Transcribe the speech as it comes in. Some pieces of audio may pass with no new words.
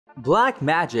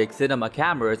Blackmagic cinema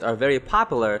cameras are very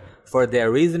popular for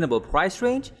their reasonable price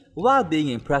range while being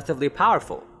impressively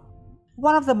powerful.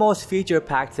 One of the most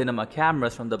feature-packed cinema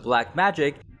cameras from the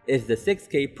Blackmagic is the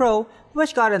 6K Pro,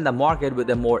 which got in the market with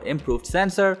a more improved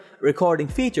sensor, recording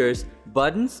features,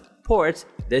 buttons, ports,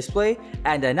 display,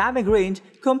 and dynamic range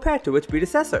compared to its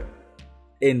predecessor.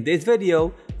 In this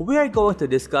video, we are going to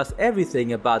discuss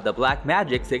everything about the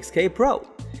Blackmagic 6K Pro,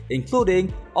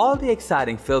 including all the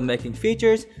exciting filmmaking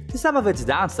features to some of its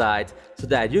downsides so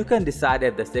that you can decide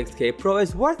if the 6K Pro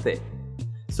is worth it.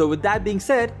 So with that being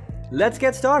said, let's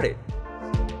get started.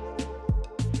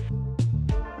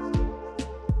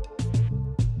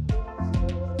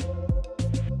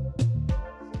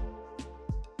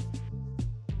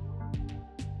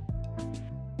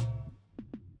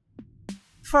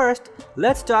 First,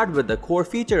 let's start with the core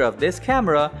feature of this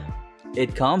camera.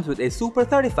 It comes with a Super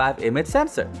 35 image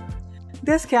sensor.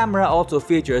 This camera also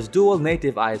features dual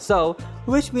native ISO,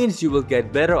 which means you will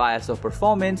get better ISO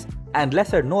performance and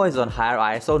lesser noise on higher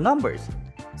ISO numbers.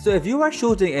 So if you are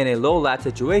shooting in a low light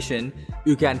situation,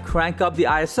 you can crank up the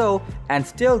ISO and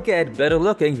still get better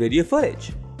looking video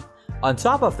footage. On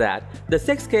top of that, the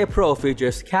 6K Pro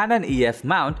features Canon EF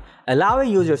mount,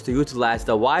 allowing users to utilize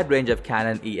the wide range of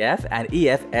Canon EF and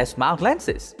EF-S mount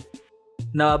lenses.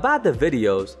 Now about the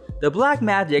videos, the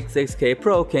Blackmagic 6K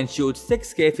Pro can shoot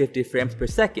 6K 50 frames per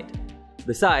second.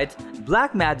 Besides,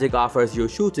 Blackmagic offers you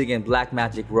shooting in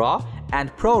Blackmagic RAW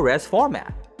and ProRes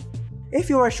format. If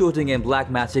you are shooting in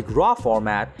Blackmagic RAW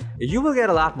format, you will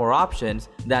get a lot more options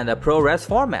than the ProRes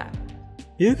format.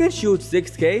 You can shoot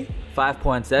 6K,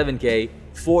 5.7K,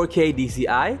 4K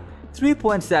DCI,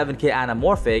 3.7K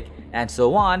anamorphic, and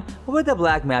so on with the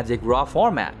Blackmagic RAW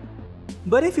format.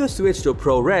 But if you switch to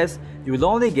ProRes, you will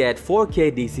only get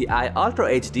 4K DCI Ultra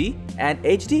HD and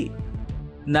HD.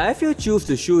 Now if you choose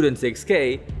to shoot in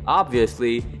 6K,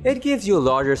 obviously it gives you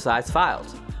larger size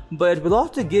files, but it will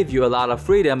also give you a lot of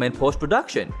freedom in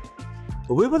post-production.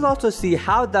 We will also see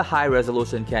how the high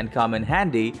resolution can come in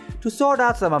handy to sort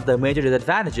out some of the major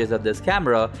disadvantages of this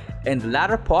camera in the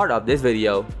latter part of this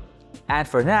video. And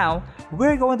for now,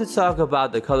 we're going to talk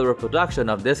about the color reproduction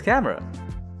of this camera.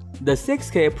 The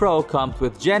 6K Pro comes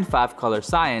with Gen 5 color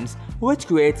science, which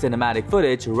creates cinematic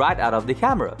footage right out of the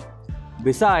camera.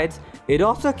 Besides, it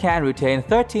also can retain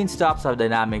 13 stops of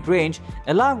dynamic range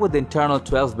along with internal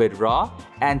 12-bit RAW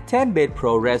and 10-bit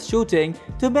ProRes shooting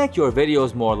to make your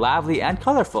videos more lively and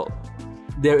colorful.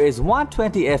 There is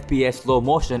 120 FPS slow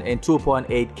motion in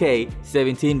 2.8K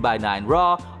 17:9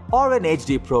 RAW or in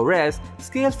HD ProRes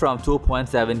scaled from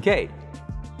 2.7K.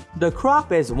 The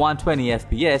crop is 120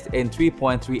 FPS in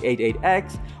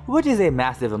 3.388x, which is a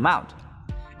massive amount.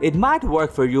 It might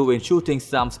work for you in shooting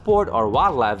some sport or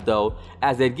wildlife though,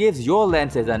 as it gives your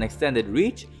lenses an extended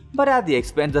reach but at the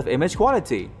expense of image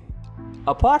quality.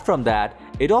 Apart from that,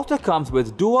 it also comes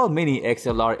with dual mini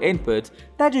XLR inputs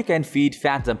that you can feed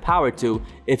phantom power to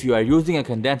if you are using a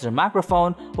condenser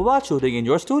microphone while shooting in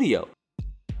your studio.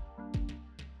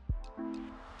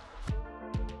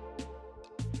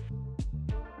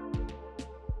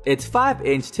 Its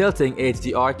 5-inch tilting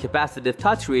HDR capacitive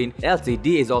touchscreen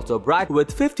LCD is also bright with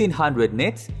 1500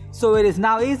 nits, so it is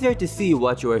now easier to see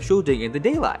what you are shooting in the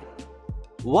daylight.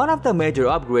 One of the major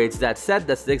upgrades that set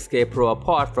the 6K Pro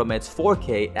apart from its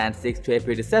 4K and 6K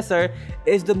predecessor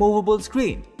is the movable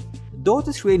screen. Though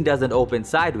the screen doesn't open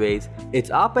sideways, its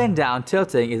up and down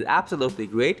tilting is absolutely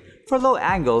great for low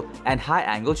angle and high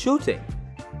angle shooting.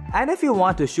 And if you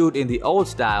want to shoot in the old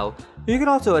style, you can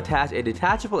also attach a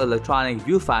detachable electronic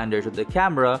viewfinder to the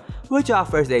camera, which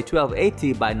offers a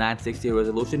 1280 by 960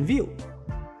 resolution view.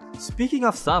 Speaking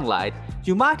of sunlight,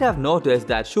 you might have noticed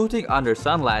that shooting under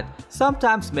sunlight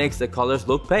sometimes makes the colors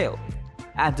look pale.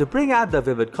 And to bring out the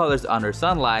vivid colors under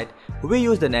sunlight, we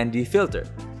used an ND filter.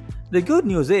 The good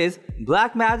news is,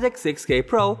 Blackmagic 6K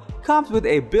Pro comes with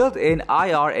a built-in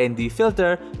IR ND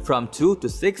filter from 2 to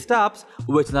 6 stops,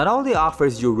 which not only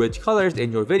offers you rich colors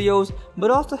in your videos,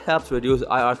 but also helps reduce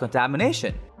IR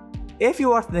contamination. If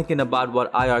you are thinking about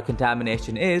what IR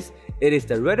contamination is, it is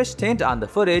the reddish tint on the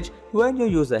footage when you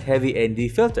use a heavy ND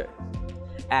filter.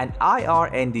 An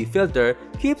IR ND filter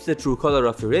keeps the true color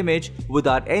of your image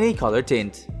without any color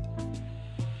tint.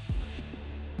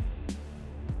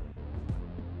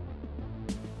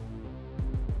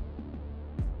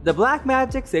 The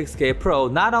Blackmagic 6K Pro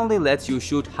not only lets you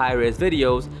shoot high-res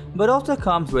videos, but also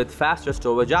comes with faster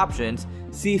storage options,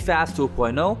 CFast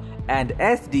 2.0 and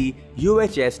SD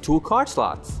UHS 2 card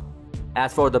slots.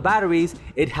 As for the batteries,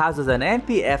 it houses an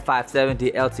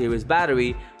NP-F570 L-series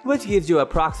battery, which gives you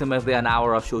approximately an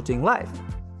hour of shooting life.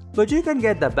 but you can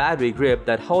get the battery grip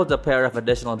that holds a pair of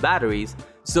additional batteries,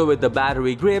 so with the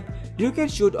battery grip, you can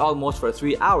shoot almost for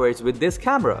 3 hours with this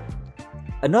camera.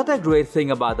 Another great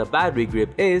thing about the battery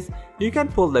grip is you can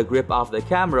pull the grip off the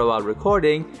camera while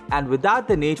recording and without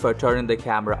the need for turning the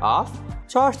camera off,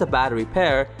 charge the battery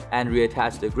pair and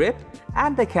reattach the grip,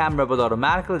 and the camera will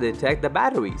automatically detect the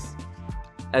batteries.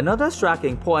 Another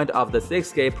striking point of the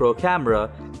 6K Pro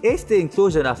camera is the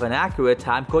inclusion of an accurate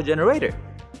timecode generator.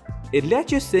 It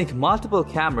lets you sync multiple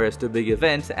cameras to big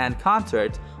events and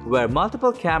concerts where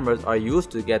multiple cameras are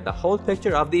used to get the whole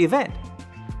picture of the event.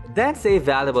 Then save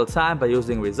valuable time by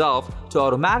using Resolve to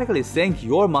automatically sync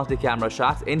your multi-camera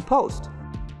shots in post.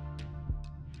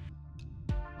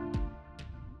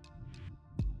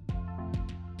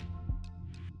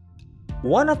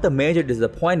 One of the major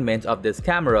disappointments of this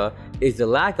camera is the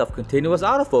lack of continuous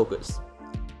autofocus.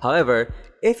 However,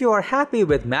 if you are happy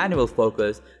with manual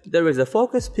focus, there is a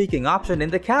focus peaking option in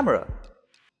the camera.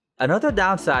 Another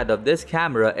downside of this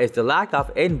camera is the lack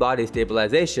of in-body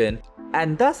stabilization,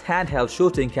 and thus handheld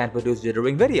shooting can produce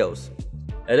jittering videos.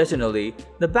 Additionally,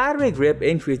 the battery grip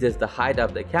increases the height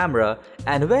of the camera,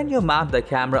 and when you mount the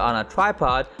camera on a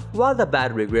tripod while the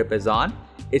battery grip is on,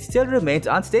 it still remains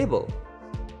unstable.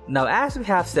 Now, as we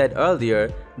have said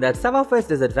earlier that some of its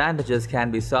disadvantages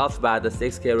can be solved by the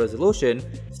 6K resolution,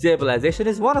 stabilization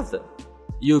is one of them.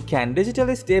 You can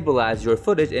digitally stabilize your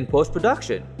footage in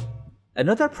post-production.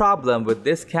 Another problem with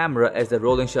this camera is the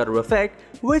rolling shutter effect,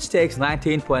 which takes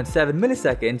 19.7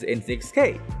 milliseconds in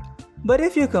 6K. But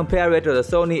if you compare it to the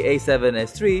Sony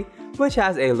a7S III, which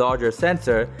has a larger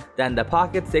sensor, then the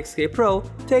Pocket 6K Pro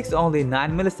takes only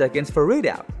 9 milliseconds for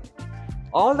readout.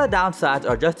 All the downsides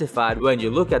are justified when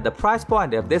you look at the price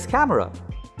point of this camera.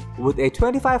 With a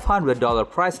 $2,500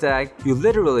 price tag, you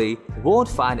literally won't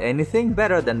find anything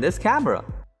better than this camera.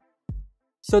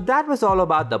 So that was all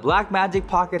about the Blackmagic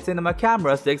Pocket Cinema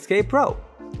Camera 6K Pro.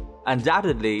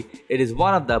 Undoubtedly, it is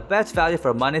one of the best value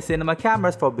for money cinema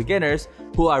cameras for beginners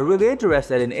who are really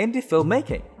interested in indie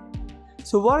filmmaking.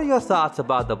 So what are your thoughts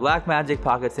about the Blackmagic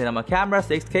Pocket Cinema Camera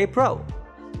 6K Pro?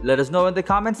 Let us know in the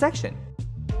comment section.